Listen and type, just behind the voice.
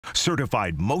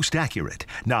certified most accurate.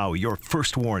 Now your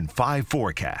First Warn 5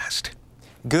 forecast.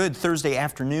 Good Thursday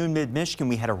afternoon, mid-Michigan.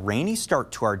 We had a rainy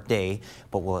start to our day,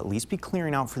 but we'll at least be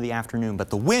clearing out for the afternoon.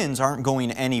 But the winds aren't going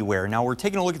anywhere. Now we're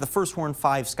taking a look at the First Warn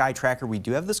 5 sky tracker. We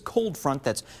do have this cold front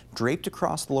that's draped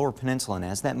across the lower peninsula, and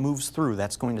as that moves through,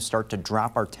 that's going to start to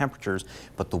drop our temperatures,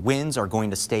 but the winds are going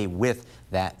to stay with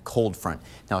that cold front.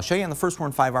 Now I'll show you on the First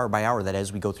Warn 5 hour by hour that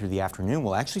as we go through the afternoon,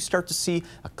 we'll actually start to see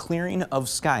a clearing of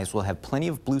skies. We'll have plenty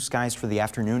of blue skies for the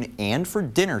afternoon and for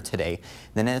dinner today.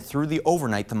 Then through the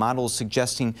overnight, the model is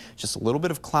suggesting just a little bit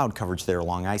of cloud coverage there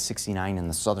along I-69 in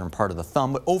the southern part of the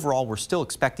thumb, but overall we're still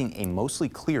expecting a mostly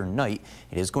clear night.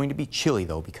 It is going to be chilly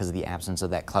though because of the absence of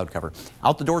that cloud cover.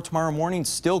 Out the door tomorrow morning,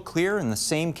 still clear, and the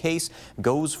same case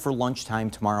goes for lunchtime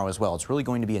tomorrow as well. It's really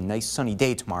going to be a nice sunny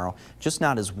day tomorrow, just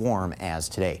not as warm as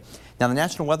today. Now the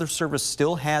National Weather Service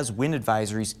still has wind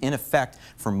advisories in effect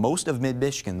for most of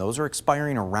mid-Michigan. Those are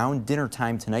expiring around dinner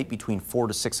time tonight between 4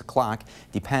 to 6 o'clock.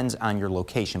 Depends on your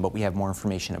location, but we have more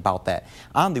information about that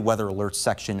on the weather alerts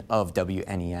section of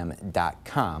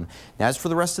WNEM.com. Now as for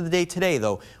the rest of the day today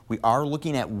though, we are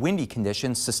looking at windy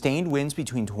conditions, sustained winds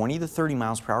between 20 to 30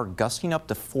 miles per hour, gusting up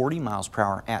to 40 miles per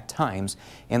hour at times,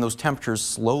 and those temperatures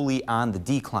slowly on the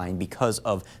decline because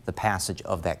of the passage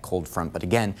of that cold front. But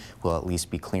again, we'll at least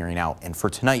be clearing out. And for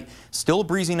tonight, still a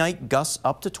breezy night, gusts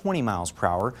up to 20 miles per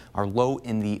hour. Our low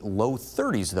in the low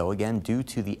 30s though, again due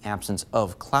to the absence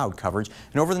of cloud coverage.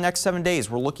 And over the next 7 days,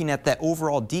 we're looking at that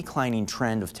overall declining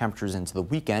trend of temperatures into the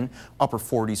weekend. Upper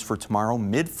 40s for tomorrow,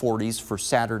 mid 40s for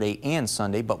Saturday and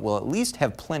Sunday, but we'll at least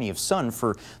have plenty of sun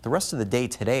for the rest of the day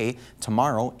today,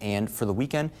 tomorrow, and for the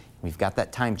weekend. We've got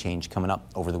that time change coming up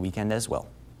over the weekend as well.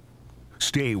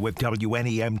 Stay with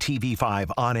WNEM TV5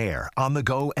 on air, on the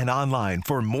go, and online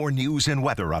for more news and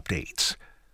weather updates.